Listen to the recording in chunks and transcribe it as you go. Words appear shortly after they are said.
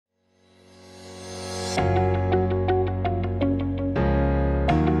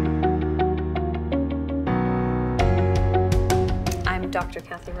Dr.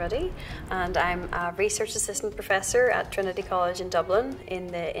 Cathy Ruddy, and I'm a Research Assistant Professor at Trinity College in Dublin in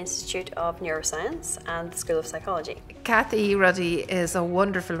the Institute of Neuroscience and the School of Psychology. Cathy Ruddy is a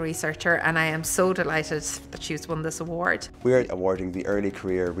wonderful researcher, and I am so delighted that she's won this award. We're awarding the Early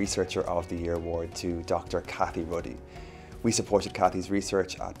Career Researcher of the Year award to Dr. Cathy Ruddy. We supported Cathy's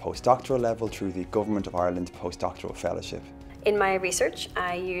research at postdoctoral level through the Government of Ireland Postdoctoral Fellowship. In my research,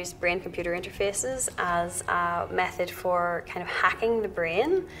 I use brain-computer interfaces as a method for kind of hacking the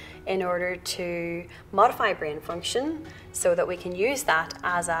brain in order to modify brain function so that we can use that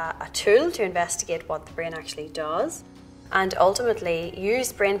as a tool to investigate what the brain actually does, and ultimately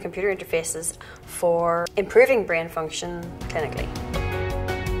use brain-computer interfaces for improving brain function clinically.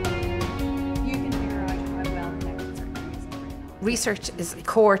 Research is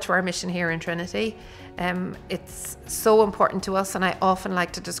core to our mission here in Trinity. It's so important to us, and I often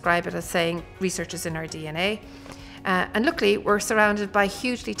like to describe it as saying research is in our DNA. And luckily, we're surrounded by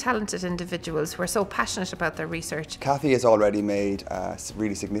hugely talented individuals who are so passionate about their research. Cathy has already made a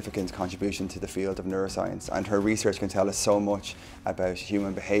really significant contribution to the field of neuroscience, and her research can tell us so much about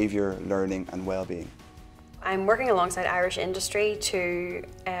human behaviour, learning and well-being. I'm working alongside Irish industry to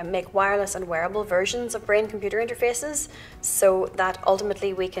make wireless and wearable versions of brain-computer interfaces so that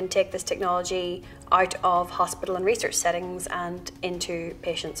ultimately we can take this technology out of hospital and research settings and into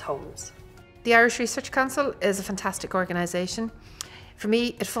patients' homes. The Irish Research Council is a fantastic organisation. For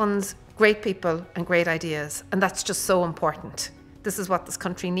me, it funds great people and great ideas, and that's just so important. This is what this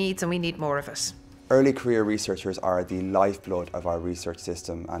country needs, and we need more of it. Early career researchers are the lifeblood of our research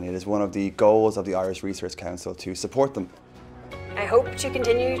system, and it is one of the goals of the Irish Research Council to support them. I hope to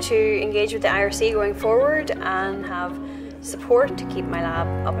continue to engage with the IRC going forward and have support to keep my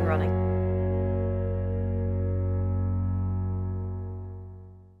lab up and running.